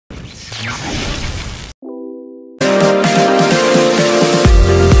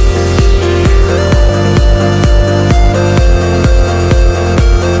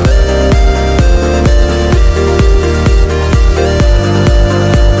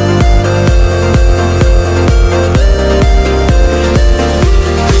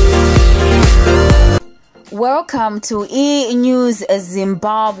Welcome to E! News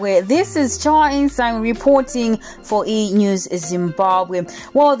Zimbabwe. This is Cha Insang reporting for E! News Zimbabwe.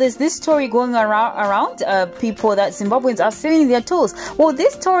 Well, there's this story going around people that Zimbabweans are selling their toes. Well,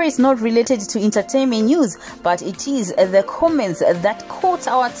 this story is not related to entertainment news, but it is the comments that caught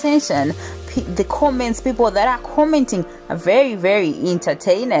our attention. The comments, people that are commenting are very, very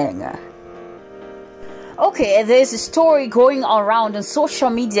entertaining. Okay, there's a story going around on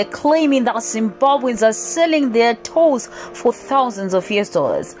social media claiming that Zimbabweans are selling their toes for thousands of US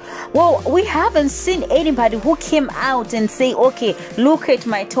dollars. Well, we haven't seen anybody who came out and say, okay, look at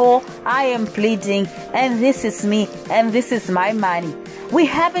my toe, I am bleeding, and this is me, and this is my money. We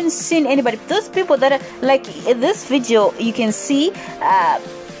haven't seen anybody. Those people that are, like in this video, you can see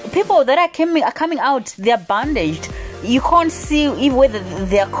people that are coming out, they're bandaged. You can't see even whether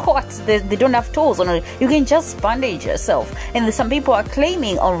they're caught, they don't have toes or not. You can just bandage yourself. And some people are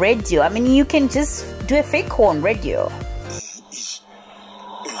claiming on radio, I mean, you can just do a fake call on radio.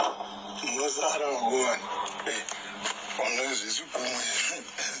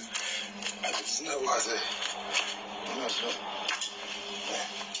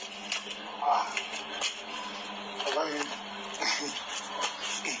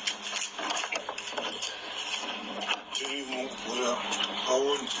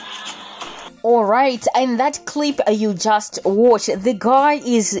 All right, and that clip you just watched, the guy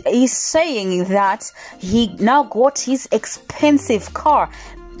is saying that he now got his expensive car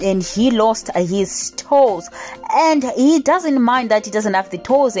and he lost his toes, and he doesn't mind that he doesn't have the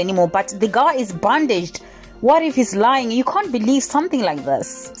toes anymore, but the guy is bandaged. What if he's lying? You can't believe something like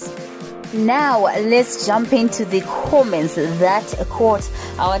this. Now let's jump into the comments that caught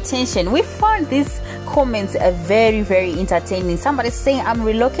our attention. We found these comments very, very entertaining. Somebody saying, I'm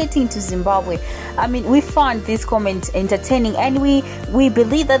relocating to Zimbabwe. I mean, we found this comment entertaining, and we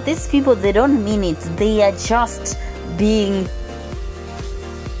believe that these people, they don't mean it. They are just being,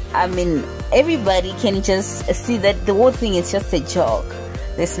 I mean, everybody can just see that the whole thing is just a joke.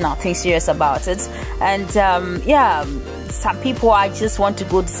 There's nothing serious about it. And yeah, some people I just want to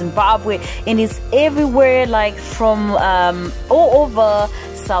go to Zimbabwe, and it's everywhere, like from all over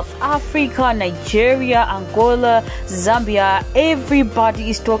South Africa, Nigeria, Angola, Zambia. Everybody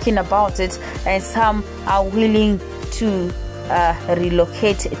is talking about it, and some are willing to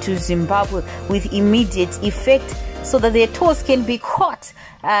relocate to Zimbabwe with immediate effect so that their toes can be caught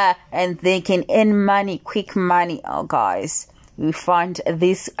and they can earn money, quick money. Oh, guys, we find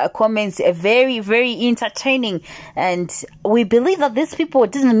these comments very, very entertaining, and we believe that these people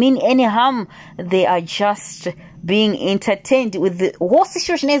didn't mean any harm. They are just being entertained with the whole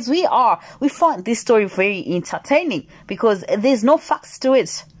situation as we are. We find this story very entertaining because there's no facts to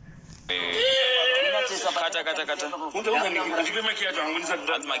it.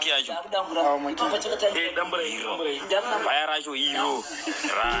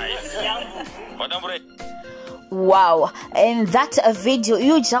 Wow, and that video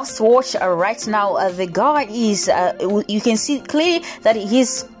you just watched right now, the guy is you can see clearly that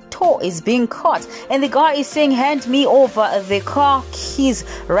his toe is being caught, and the guy is saying, hand me over the car keys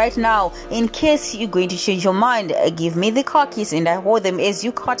right now. In case you're going to change your mind, give me the car keys and I hold them as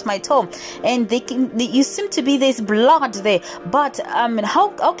you cut my toe. And you seem to be, there's blood there, but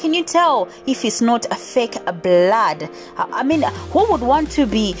how can you tell if it's not a fake blood? I mean, who would want to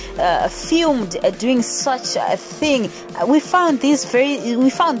be filmed doing such a thing? We found these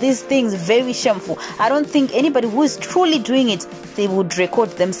things very shameful. I don't think anybody who is truly doing it, they would record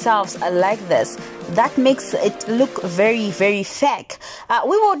themselves like this. That makes it look very, very fake.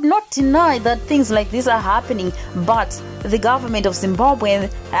 We would not deny that things like this are happening, but the government of Zimbabwe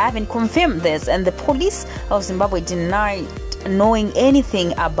haven't confirmed this, and the police of Zimbabwe denied knowing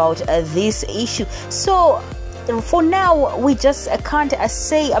anything about this issue. So for now, we just can't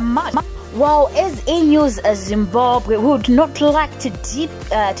say much. Well, as E! News Zimbabwe, we would not like to dig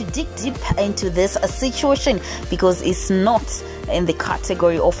deep into this situation because it's not in the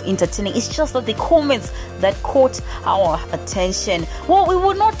category of entertaining. It's just that the comments that caught our attention. Well, we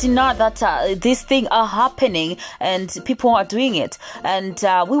would not deny that these things are happening and people are doing it, and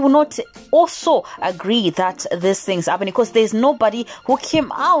we will not also agree that these things happen because there's nobody who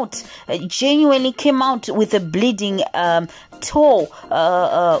came out, genuinely came out with a bleeding toe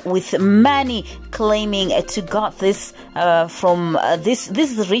with money, claiming to got this from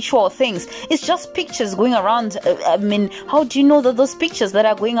these ritual things. It's just pictures going around. I mean, how do you know that those pictures that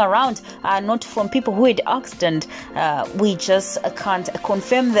are going around are not from people who had accident? We just can't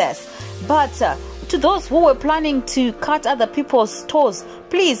confirm this. But to those who were planning to cut other people's toes,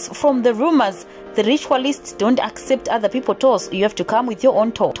 please, from the rumors, the ritualists don't accept other people's toes. You have to come with your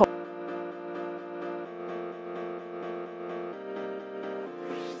own toe.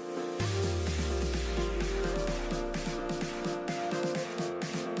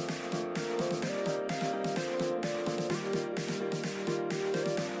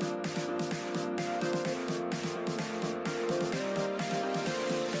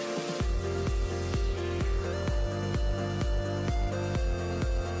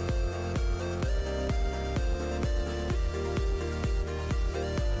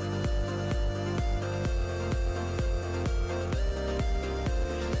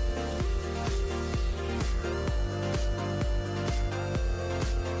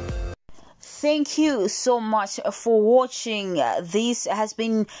 thank you so much for watching. This has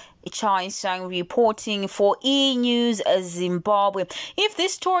been Chai Sang reporting for E-News Zimbabwe. If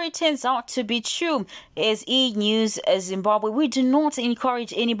this story turns out to be true, as E-News Zimbabwe, we do not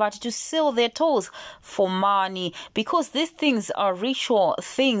encourage anybody to sell their toes for money, because these things are ritual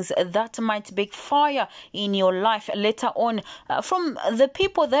things that might backfire in your life later on. From the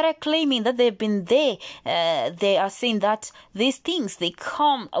people that are claiming that they've been there, they are saying that these things, they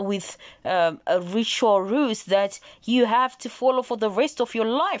come with ritual rules that you have to follow for the rest of your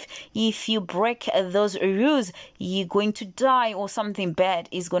life. If you break those rules, you're going to die, or something bad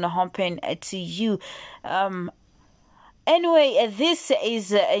is going to happen to you. Anyway, this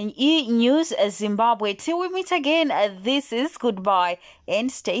is E-News Zimbabwe. Till we meet again, this is goodbye and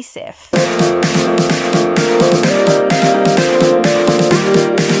stay safe.